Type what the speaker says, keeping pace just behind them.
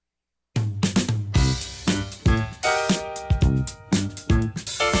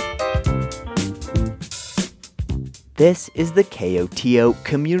This is the KOTO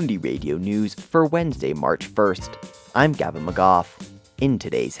Community Radio News for Wednesday, March 1st. I'm Gavin McGough. In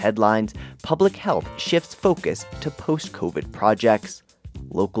today's headlines, public health shifts focus to post-COVID projects.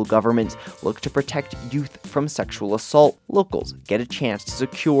 Local governments look to protect youth from sexual assault. Locals get a chance to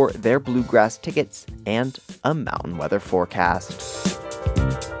secure their bluegrass tickets, and a mountain weather forecast.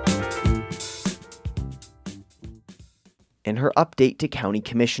 In her update to county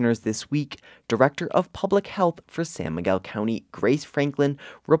commissioners this week, Director of Public Health for San Miguel County, Grace Franklin,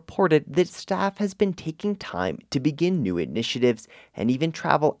 reported that staff has been taking time to begin new initiatives and even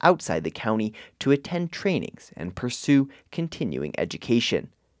travel outside the county to attend trainings and pursue continuing education.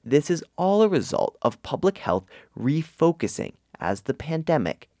 This is all a result of public health refocusing as the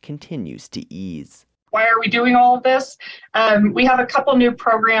pandemic continues to ease. Why are we doing all of this? We have a couple new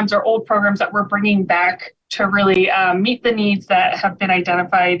programs or old programs that we're bringing back to really meet the needs that have been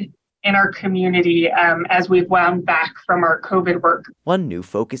identified in our community as we've wound back from our COVID work. One new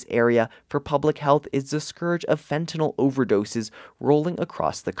focus area for public health is the scourge of fentanyl overdoses rolling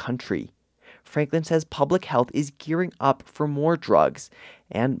across the country. Franklin says public health is gearing up for more drugs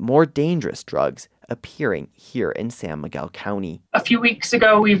and more dangerous drugs appearing here in San Miguel County. A few weeks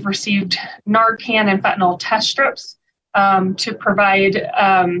ago, we've received Narcan and fentanyl test strips to provide,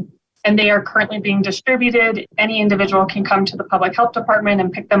 and they are currently being distributed. Any individual can come to the public health department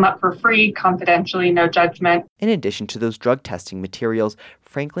and pick them up for free, confidentially, no judgment. In addition to those drug testing materials,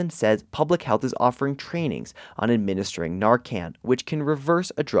 Franklin says public health is offering trainings on administering Narcan, which can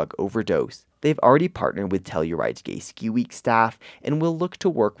reverse a drug overdose. They've already partnered with Telluride's Gay Ski Week staff and will look to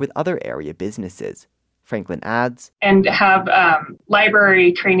work with other area businesses. Franklin adds, and have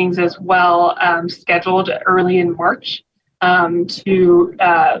library trainings as well scheduled early in March to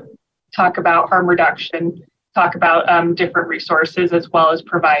talk about harm reduction, talk about different resources, as well as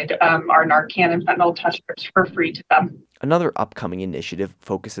provide our Narcan and fentanyl test strips for free to them. Another upcoming initiative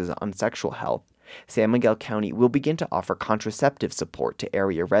focuses on sexual health. San Miguel County will begin to offer contraceptive support to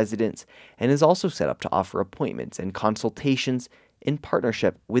area residents and is also set up to offer appointments and consultations in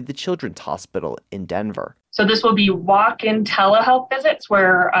partnership with the Children's Hospital in Denver. So this will be walk-in telehealth visits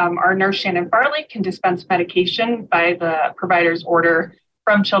where our nurse Shannon Farley can dispense medication by the provider's order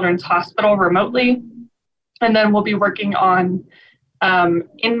from Children's Hospital remotely. And then we'll be working on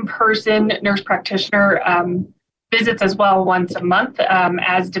in-person nurse practitioner visits as well once a month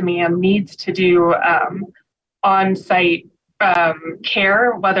as demand needs to do on-site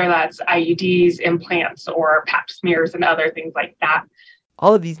care, whether that's IUDs, implants, or pap smears and other things like that.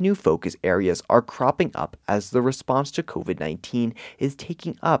 All of these new focus areas are cropping up as the response to COVID-19 is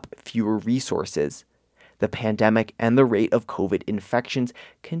taking up fewer resources. The pandemic and the rate of COVID infections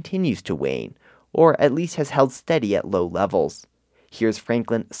continues to wane, or at least has held steady at low levels. Here's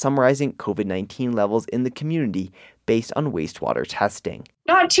Franklin summarizing COVID-19 levels in the community based on wastewater testing.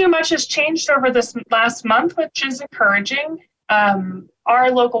 Not too much has changed over this last month, which is encouraging. Our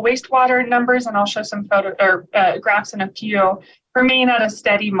local wastewater numbers, and I'll show some graphs in a few, remain at a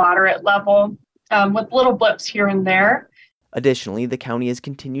steady, moderate level with little blips here and there. Additionally, the county has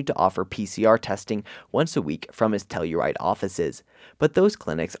continued to offer PCR testing once a week from its Telluride offices, but those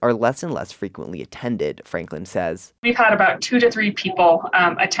clinics are less and less frequently attended, Franklin says. We've had about 2 to 3 people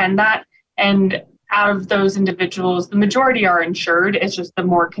attend that, and out of those individuals, the majority are insured. It's just the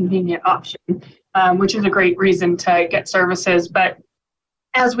more convenient option, which is a great reason to get services. But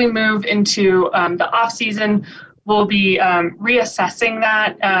as we move into the off season, we'll be reassessing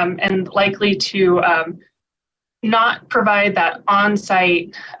that and likely to not provide that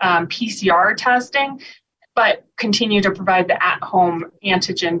on-site PCR testing, but continue to provide the at-home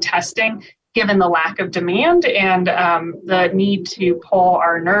antigen testing, given the lack of demand and the need to pull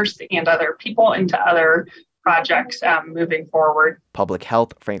our nurse and other people into other projects moving forward. Public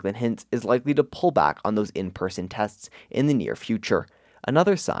health, Franklin hints, is likely to pull back on those in-person tests in the near future,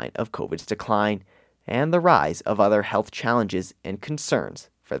 another sign of COVID's decline and the rise of other health challenges and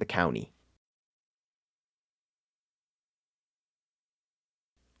concerns for the county.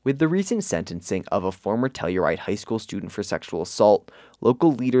 With the recent sentencing of a former Telluride High School student for sexual assault,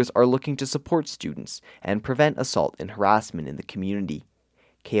 local leaders are looking to support students and prevent assault and harassment in the community.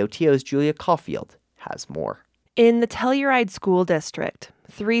 KOTO's Julia Caulfield has more. In the Telluride School District,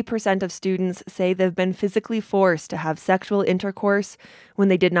 3% of students say they've been physically forced to have sexual intercourse when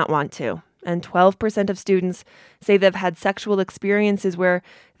they did not want to. And 12% of students say they've had sexual experiences where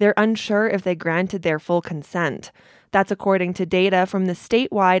they're unsure if they granted their full consent. That's according to data from the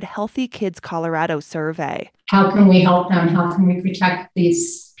statewide Healthy Kids Colorado survey. How can we help them? How can we protect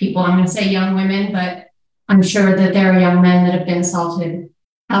these people? I'm going to say young women, but I'm sure that there are young men that have been assaulted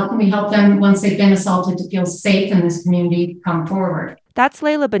How can we help them once they've been assaulted to feel safe in this community come forward? That's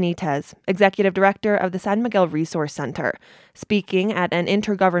Leila Benitez, Executive Director of the San Miguel Resource Center, speaking at an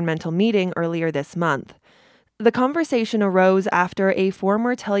intergovernmental meeting earlier this month. The conversation arose after a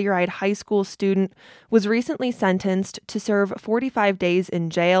former Telluride High School student was recently sentenced to serve 45 days in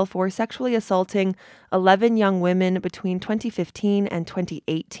jail for sexually assaulting 11 young women between 2015 and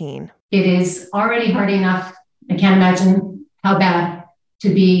 2018. It is already hard enough, I can't imagine how bad, to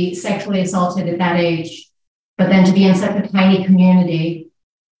be sexually assaulted at that age, but then to be in such a tiny community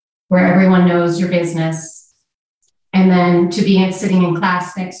where everyone knows your business, and then to be sitting in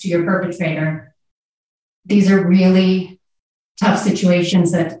class next to your perpetrator. These are really tough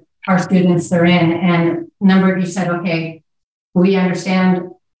situations that our students are in. And a number of you said, okay, we understand,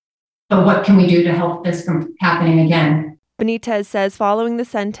 but what can we do to help this from happening again? Benitez says following the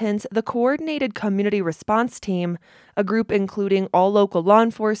sentence, the Coordinated Community Response Team, a group including all local law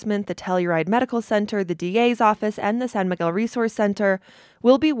enforcement, the Telluride Medical Center, the DA's office, and the San Miguel Resource Center,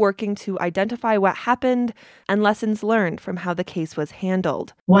 will be working to identify what happened and lessons learned from how the case was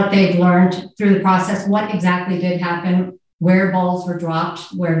handled. What they've learned through the process, what exactly did happen, where balls were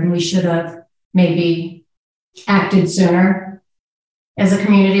dropped, where we should have maybe acted sooner as a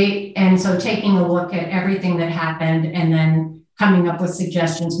community. And so taking a look at everything that happened and then coming up with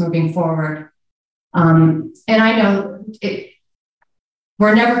suggestions moving forward. And I know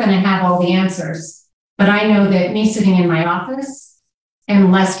we're never going to have all the answers, but I know that me sitting in my office am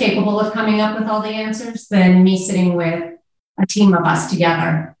less capable of coming up with all the answers than me sitting with a team of us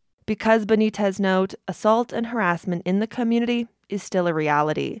together. Because Benitez note, assault and harassment in the community is still a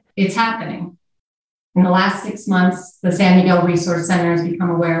reality. It's happening. In the last 6 months, the San Miguel Resource Center has become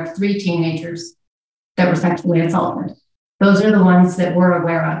aware of 3 teenagers that were sexually assaulted. Those are the ones that we're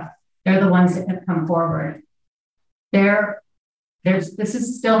aware of. They're the ones that have come forward. This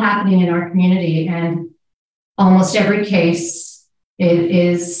is still happening in our community, and almost every case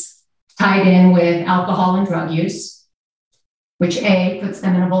is tied in with alcohol and drug use, which puts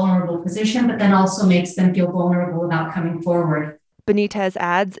them in a vulnerable position, but then also makes them feel vulnerable about coming forward. Benitez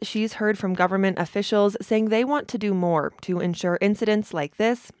adds she's heard from government officials saying they want to do more to ensure incidents like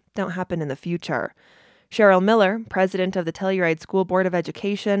this don't happen in the future. Cheryl Miller, president of the Telluride School Board of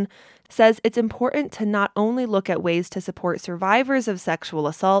Education, says it's important to not only look at ways to support survivors of sexual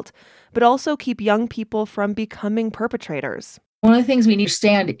assault, but also keep young people from becoming perpetrators. One of the things we need to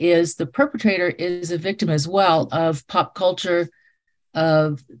understand is the perpetrator is a victim as well of pop culture,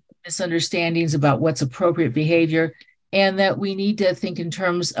 of misunderstandings about what's appropriate behavior, and that we need to think in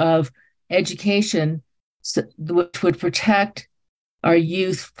terms of education, which would protect our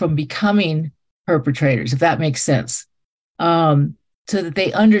youth from becoming perpetrators, if that makes sense, so that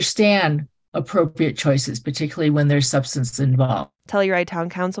they understand appropriate choices, particularly when there's substance involved. Telluride Town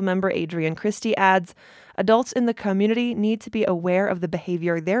Council member Adrian Christie adds, adults in the community need to be aware of the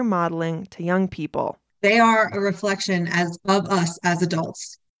behavior they're modeling to young people. They are a reflection of us as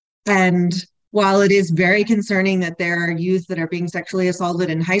adults. And while it is very concerning that there are youth that are being sexually assaulted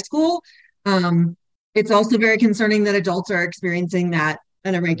in high school, it's also very concerning that adults are experiencing that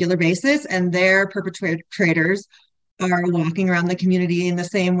on a regular basis, and their perpetrators are walking around the community in the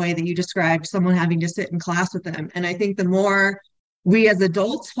same way that you described someone having to sit in class with them. And I think the more we as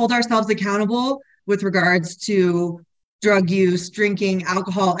adults hold ourselves accountable with regards to drug use, drinking,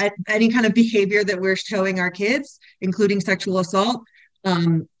 alcohol, any kind of behavior that we're showing our kids, including sexual assault,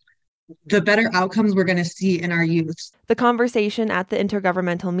 the better outcomes we're going to see in our youth. The conversation at the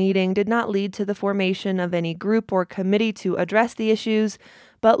intergovernmental meeting did not lead to the formation of any group or committee to address the issues,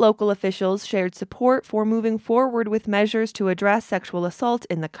 but local officials shared support for moving forward with measures to address sexual assault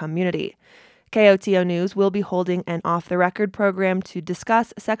in the community. KOTO News will be holding an off-the-record program to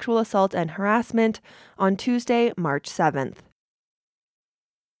discuss sexual assault and harassment on Tuesday, March 7th.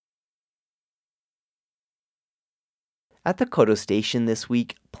 At the Koto station this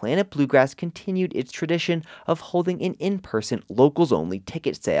week, Planet Bluegrass continued its tradition of holding an in-person locals-only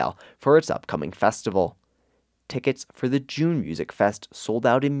ticket sale for its upcoming festival. Tickets for the June Music Fest sold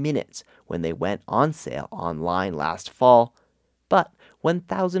out in minutes when they went on sale online last fall, but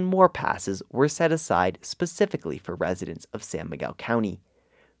 1,000 more passes were set aside specifically for residents of San Miguel County.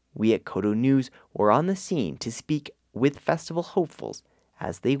 We at KOTO News were on the scene to speak with festival hopefuls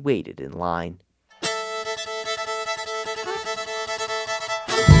as they waited in line.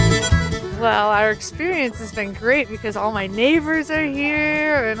 Well, our experience has been great because all my neighbors are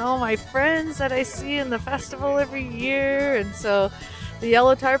here and all my friends that I see in the festival every year. And so the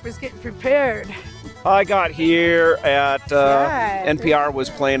Yellow Tarp is getting prepared. I got here at NPR was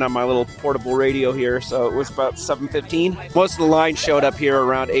playing on my little portable radio here, so it was about 7:15. Most of the line showed up here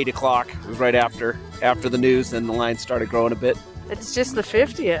around 8 o'clock. It was right after the news, and the line started growing a bit. It's just the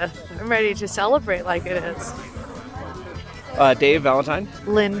 50th. I'm ready to celebrate like it is. Dave Valentine.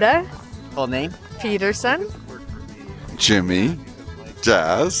 Linda. Full name? Peterson. Jimmy.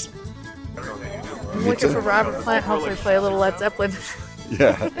 Jazz. I'm looking for Robert Plant. Hopefully play a little Led Zeppelin.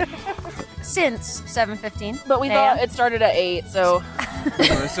 Yeah. Since 7:15. But we thought it started at 8, so...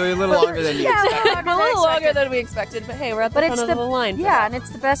 So a little longer than you expected. A little longer than we expected, but hey, we're at the front of the line. Yeah, and it's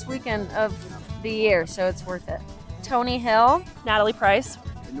the best weekend of the year, so it's worth it. Tony Hill. Natalie Price.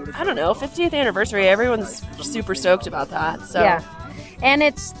 I don't know, 50th anniversary. Everyone's super stoked about that. So. Yeah. And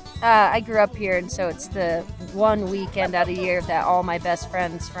it's, I grew up here, and so it's the one weekend out of the year that all my best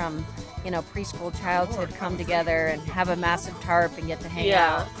friends from, preschool, childhood come together and have a massive tarp and get to hang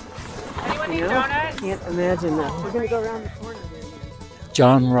out. Anyone need donuts? Can't imagine that. We're going to go around the corner.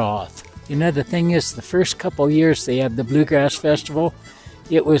 John Roth. The thing is, the first couple years they had the Bluegrass Festival,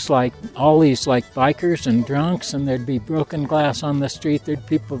 it was like all these bikers and drunks, and there'd be broken glass on the street, there'd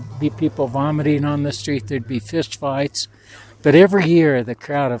be people vomiting on the street, there'd be fist fights. But every year the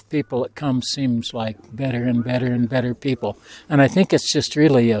crowd of people that comes seems like better and better and better people. And I think it's just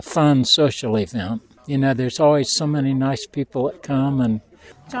really a fun social event. There's always so many nice people that come, and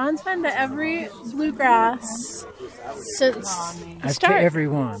John's been to every Bluegrass since the start. To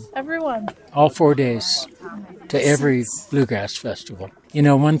everyone. Everyone. All 4 days to every Bluegrass Festival.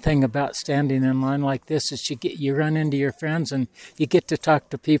 One thing about standing in line like this is you run into your friends and you get to talk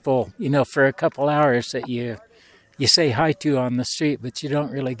to people, for a couple hours that you say hi to on the street, but you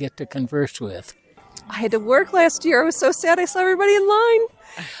don't really get to converse with. I had to work last year. I was so sad I saw everybody in line.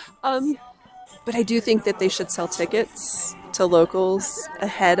 But I do think that they should sell tickets to locals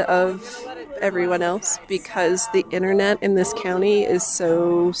ahead of everyone else because the internet in this county is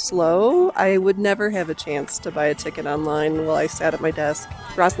so slow. I would never have a chance to buy a ticket online while I sat at my desk.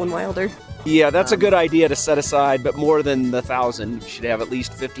 Rosalind Wilder. Yeah, that's a good idea to set aside, but more than the 1,000. You should have at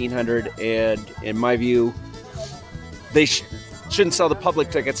least 1,500, and in my view, they shouldn't sell the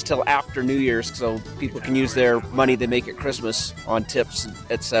public tickets till after New Year's so people can use their money they make at Christmas on tips,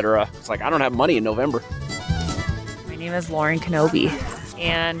 etc. It's like, I don't have money in November. My name is Lauren Kenobi,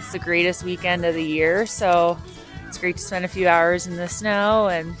 and it's the greatest weekend of the year, so it's great to spend a few hours in the snow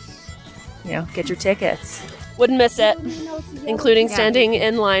and, get your tickets. Wouldn't miss it, including standing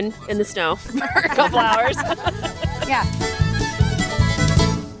in line in the snow for a couple hours. Yeah.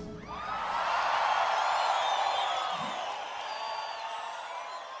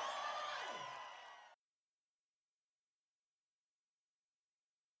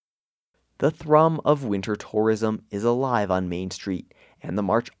 The thrum of winter tourism is alive on Main Street, and the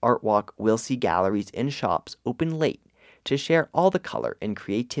March Art Walk will see galleries and shops open late to share all the color and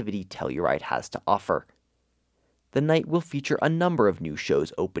creativity Telluride has to offer. The night will feature a number of new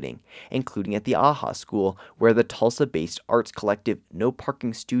shows opening, including at the AHA School, where the Tulsa-based arts collective No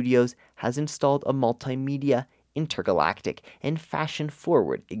Parking Studios has installed a multimedia, intergalactic, and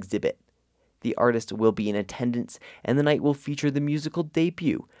fashion-forward exhibit. The artist will be in attendance, and the night will feature the musical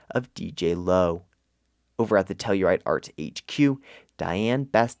debut of DJ Lowe. Over at the Telluride Arts HQ, Diane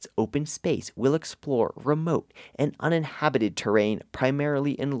Best's open space will explore remote and uninhabited terrain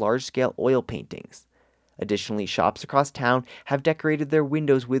primarily in large-scale oil paintings. Additionally, shops across town have decorated their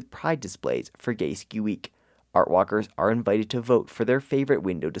windows with pride displays for Gay Ski Week. Artwalkers are invited to vote for their favorite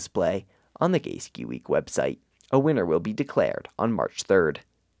window display on the Gay Ski Week website. A winner will be declared on March 3rd.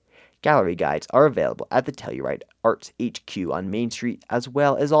 Gallery guides are available at the Telluride Arts HQ on Main Street, as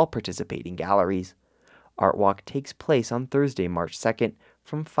well as all participating galleries. Art Walk takes place on Thursday, March 2nd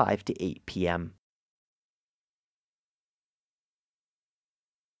from 5 to 8 p.m.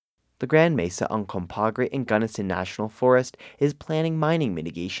 The Grand Mesa Uncompahgre and Gunnison National Forest is planning mining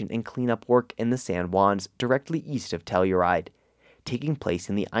mitigation and cleanup work in the San Juans directly east of Telluride, taking place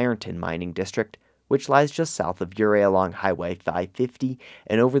in the Ironton Mining District, which lies just south of Ouray along Highway 550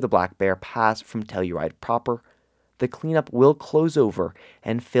 and over the Black Bear Pass from Telluride proper. The cleanup will close over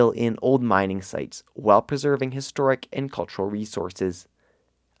and fill in old mining sites while preserving historic and cultural resources.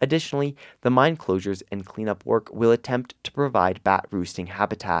 Additionally, the mine closures and cleanup work will attempt to provide bat roosting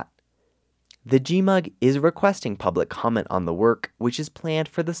habitat. The GMUG is requesting public comment on the work, which is planned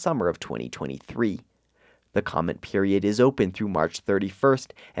for the summer of 2023. The comment period is open through March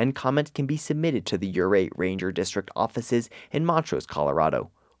 31st, and comments can be submitted to the Ouray Ranger District offices in Montrose,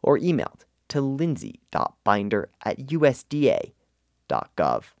 Colorado, or emailed to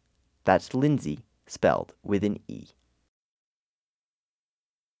lindsay.binder@usda.gov. That's Lindsay, spelled with an E.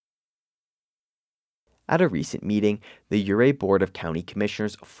 At a recent meeting, the Ouray Board of County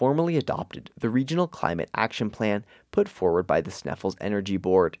Commissioners formally adopted the Regional Climate Action Plan put forward by the Sneffels Energy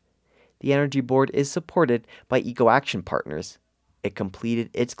Board. The Energy Board is supported by Eco Action Partners. It completed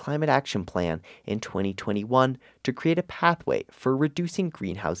its Climate Action Plan in 2021 to create a pathway for reducing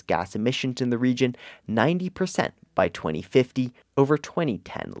greenhouse gas emissions in the region 90% by 2050 over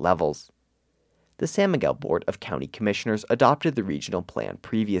 2010 levels. The San Miguel Board of County Commissioners adopted the regional plan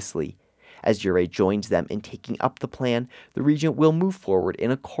previously. As Ouray joins them in taking up the plan, the region will move forward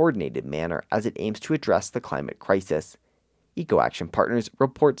in a coordinated manner as it aims to address the climate crisis. Eco Action Partners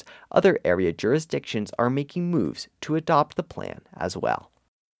reports other area jurisdictions are making moves to adopt the plan as well.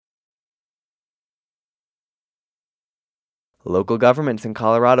 Local governments in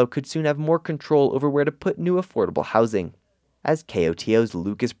Colorado could soon have more control over where to put new affordable housing. As KOTO's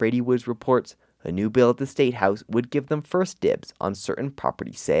Lucas Brady Woods reports, a new bill at the State House would give them first dibs on certain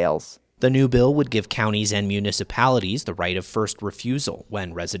property sales. The new bill would give counties and municipalities the right of first refusal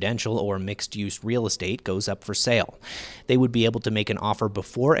when residential or mixed-use real estate goes up for sale. They would be able to make an offer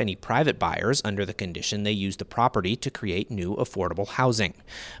before any private buyers under the condition they use the property to create new affordable housing.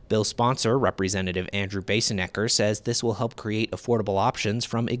 Bill sponsor, Representative Andrew Basenecker, says this will help create affordable options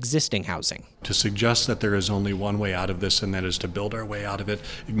from existing housing. To suggest that there is only one way out of this and that is to build our way out of it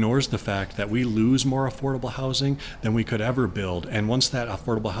ignores the fact that we lose more affordable housing than we could ever build. And once that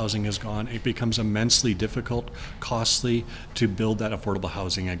affordable housing is gone, it becomes immensely difficult, costly to build that affordable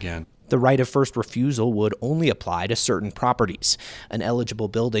housing again. The right of first refusal would only apply to certain properties. An eligible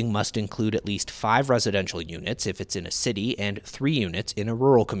building must include at least 5 residential units if it's in a city and 3 units in a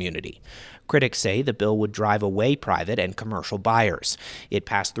rural community. Critics say the bill would drive away private and commercial buyers. It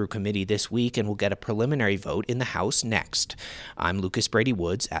passed through committee this week and will get a preliminary vote in the House next. I'm Lucas Brady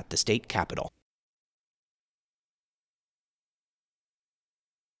Woods at the state capitol.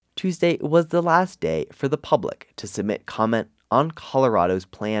 Tuesday was the last day for the public to submit comment on Colorado's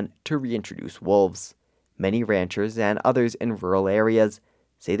plan to reintroduce wolves. Many ranchers and others in rural areas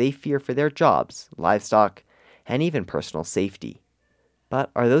say they fear for their jobs, livestock, and even personal safety. But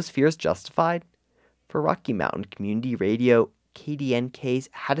are those fears justified? For Rocky Mountain Community Radio, KDNK's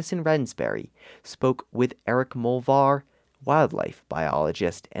Haddison Rensberry spoke with Eric Molvar, wildlife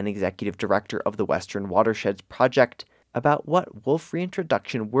biologist and executive director of the Western Watersheds Project, about what wolf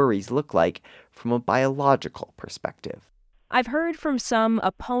reintroduction worries look like from a biological perspective. I've heard from some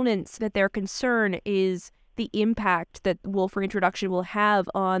opponents that their concern is the impact that wolf reintroduction will have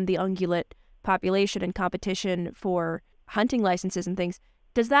on the ungulate population and competition for hunting licenses and things.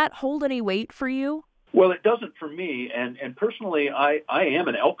 Does that hold any weight for you? Well, it doesn't for me. And personally, I am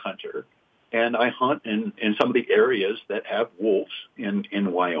an elk hunter. And I hunt in some of the areas that have wolves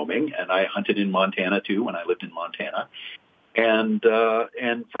in Wyoming, and I hunted in Montana too when I lived in Montana.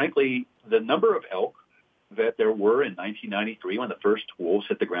 And frankly, the number of elk that there were in 1993 when the first wolves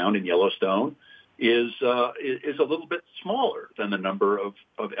hit the ground in Yellowstone is a little bit smaller than the number of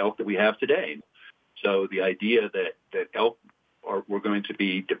elk that we have today. So the idea that elk were going to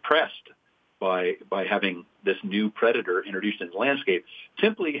be depressed by having this new predator introduced into the landscape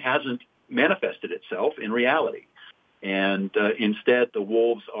simply hasn't manifested itself in reality. And instead, the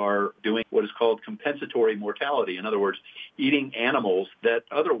wolves are doing what is called compensatory mortality. In other words, eating animals that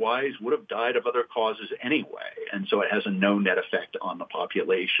otherwise would have died of other causes anyway. And so it has a no net effect on the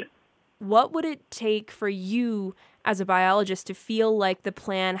population. What would it take for you as a biologist to feel like the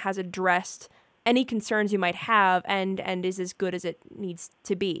plan has addressed any concerns you might have and is as good as it needs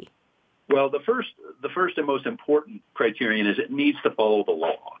to be? Well, the first and most important criterion is it needs to follow the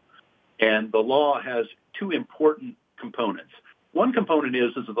law. And the law has 2 important components. One component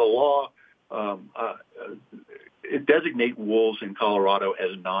is the law it designates wolves in Colorado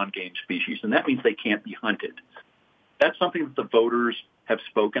as non-game species, and that means they can't be hunted. That's something that the voters have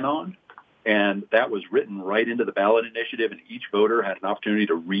spoken on, and that was written right into the ballot initiative, and each voter had an opportunity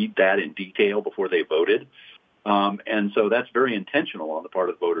to read that in detail before they voted. And so that's very intentional on the part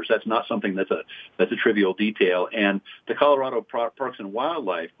of the voters. That's not something that's a trivial detail. And the Colorado Parks and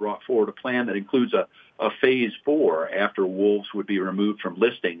Wildlife brought forward a plan that includes a phase 4 after wolves would be removed from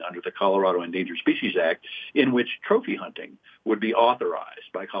listing under the Colorado Endangered Species Act, in which trophy hunting would be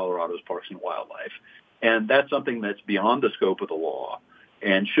authorized by Colorado's Parks and Wildlife. And that's something that's beyond the scope of the law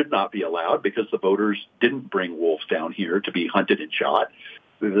and should not be allowed because the voters didn't bring wolves down here to be hunted and shot.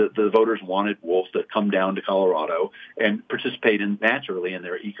 The voters wanted wolves to come down to Colorado and participate naturally in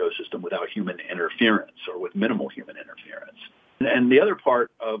their ecosystem without human interference or with minimal human interference. And the other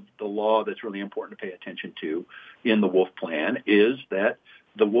part of the law that's really important to pay attention to in the wolf plan is that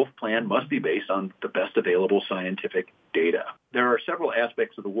the wolf plan must be based on the best available scientific data. There are several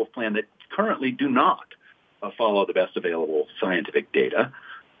aspects of the wolf plan that currently do not. follow the best available scientific data.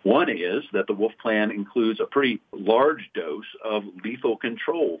 One is that the wolf plan includes a pretty large dose of lethal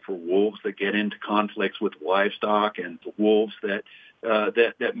control for wolves that get into conflicts with livestock and wolves that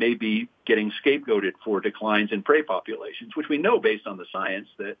may be getting scapegoated for declines in prey populations, which we know based on the science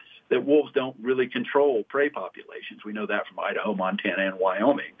that wolves don't really control prey populations. We know that from Idaho, Montana, and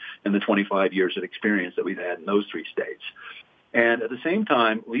Wyoming in the 25 years of experience that we've had in those three states. And at the same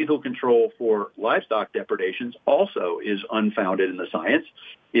time, lethal control for livestock depredations also is unfounded in the science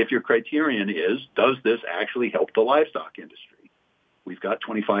if your criterion is, does this actually help the livestock industry? We've got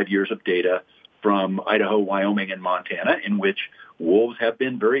 25 years of data from Idaho, Wyoming, and Montana in which wolves have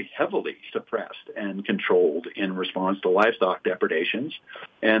been very heavily suppressed and controlled in response to livestock depredations.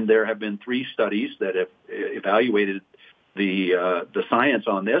 And there have been 3 studies that have evaluated the science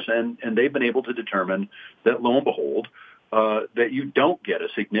on this, and they've been able to determine that, lo and behold, that you don't get a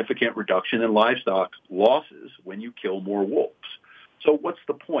significant reduction in livestock losses when you kill more wolves. So what's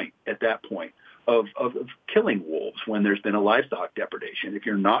the point at that point of killing wolves when there's been a livestock depredation if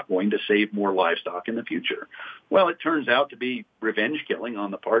you're not going to save more livestock in the future? Well, it turns out to be revenge killing on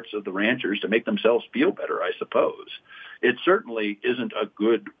the parts of the ranchers to make themselves feel better, I suppose. It certainly isn't a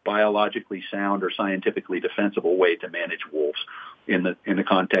good biologically sound or scientifically defensible way to manage wolves in the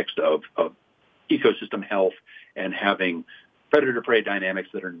context of ecosystem health and having predator-prey dynamics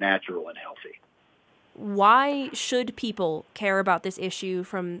that are natural and healthy. Why should people care about this issue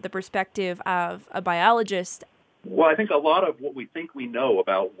from the perspective of a biologist? Well, I think a lot of what we think we know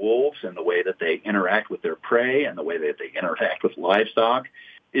about wolves and the way that they interact with their prey and the way that they interact with livestock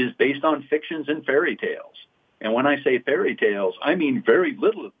is based on fictions and fairy tales. And when I say fairy tales, I mean very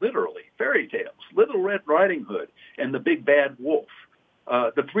literally fairy tales. Little Red Riding Hood and the Big Bad Wolf,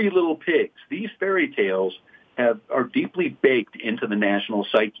 the 3 Little Pigs. These fairy tales are deeply baked into the national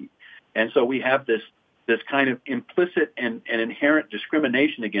psyche. And so we have this kind of implicit and inherent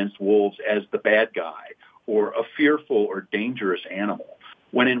discrimination against wolves as the bad guy or a fearful or dangerous animal,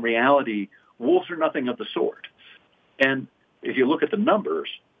 when in reality, wolves are nothing of the sort. And if you look at the numbers,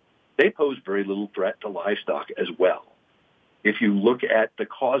 they pose very little threat to livestock as well. If you look at the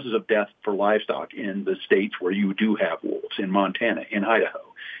causes of death for livestock in the states where you do have wolves, in Montana, in Idaho,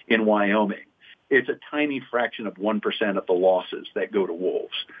 in Wyoming, it's a tiny fraction of 1% of the losses that go to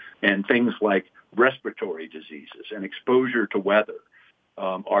wolves. And things like respiratory diseases and exposure to weather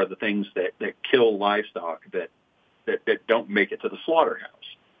are the things that kill livestock that don't make it to the slaughterhouse.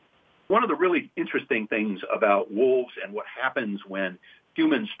 One of the really interesting things about wolves and what happens when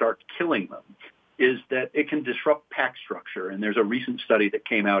humans start killing them is that it can disrupt pack structure. And there's a recent study that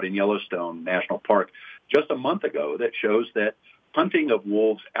came out in Yellowstone National Park just a month ago that shows that hunting of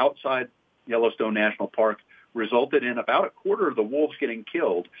wolves outside Yellowstone National Park resulted in about a quarter of the wolves getting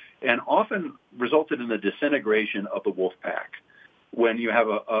killed and often resulted in the disintegration of the wolf pack. When you have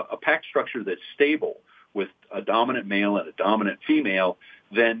a pack structure that's stable with a dominant male and a dominant female,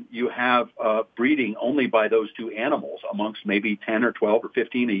 then you have breeding only by those 2 animals amongst maybe 10 or 12 or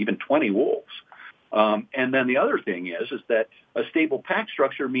 15 or even 20 wolves. And then the other thing is that a stable pack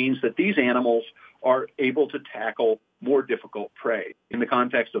structure means that these animals are able to tackle more difficult prey. In the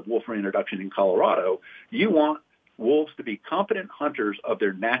context of wolf reintroduction in Colorado, you want wolves to be competent hunters of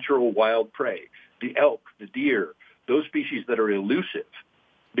their natural wild prey, the elk, the deer, those species that are elusive.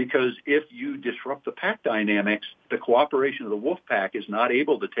 Because if you disrupt the pack dynamics, the cooperation of the wolf pack is not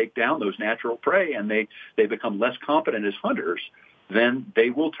able to take down those natural prey, and they become less competent as hunters, then they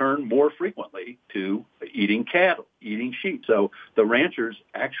will turn more frequently to eating cattle, eating sheep. So the ranchers'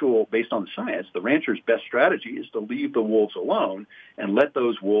 based on the science, the ranchers' best strategy is to leave the wolves alone and let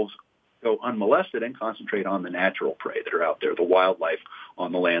those wolves go unmolested and concentrate on the natural prey that are out there, the wildlife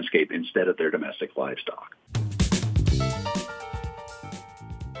on the landscape, instead of their domestic livestock.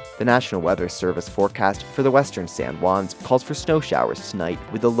 The National Weather Service forecast for the western San Juans calls for snow showers tonight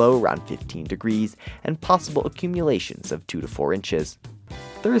with a low around 15 degrees and possible accumulations of 2 to 4 inches.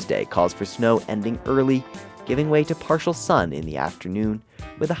 Thursday calls for snow ending early, giving way to partial sun in the afternoon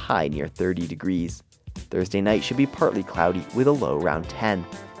with a high near 30 degrees. Thursday night should be partly cloudy with a low around 10.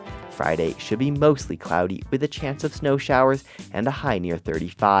 Friday should be mostly cloudy with a chance of snow showers and a high near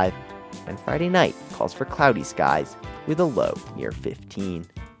 35. And Friday night calls for cloudy skies with a low near 15.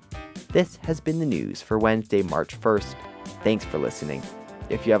 This has been the news for Wednesday, March 1st. Thanks for listening.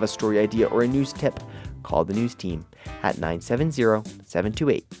 If you have a story idea or a news tip, call the news team at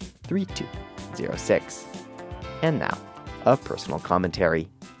 970-728-3206. And now, a personal commentary.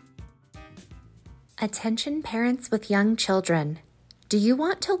 Attention parents with young children. Do you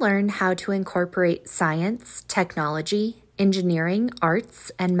want to learn how to incorporate science, technology, engineering,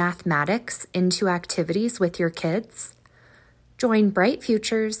 arts, and mathematics into activities with your kids? Join Bright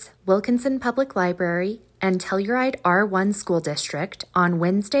Futures, Wilkinson Public Library, and Telluride R1 School District on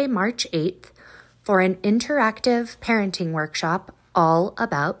Wednesday, March 8th for an interactive parenting workshop all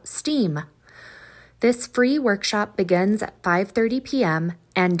about STEAM. This free workshop begins at 5:30 p.m.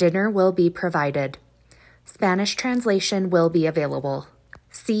 and dinner will be provided. Spanish translation will be available.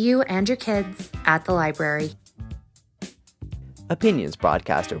 See you and your kids at the library. Opinions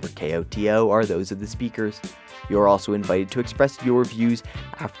broadcast over KOTO are those of the speakers. You are also invited to express your views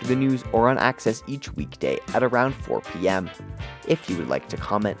after the news or on Access each weekday at around 4 p.m. If you would like to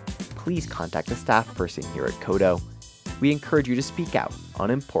comment, please contact a staff person here at KOTO. We encourage you to speak out on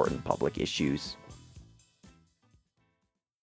important public issues.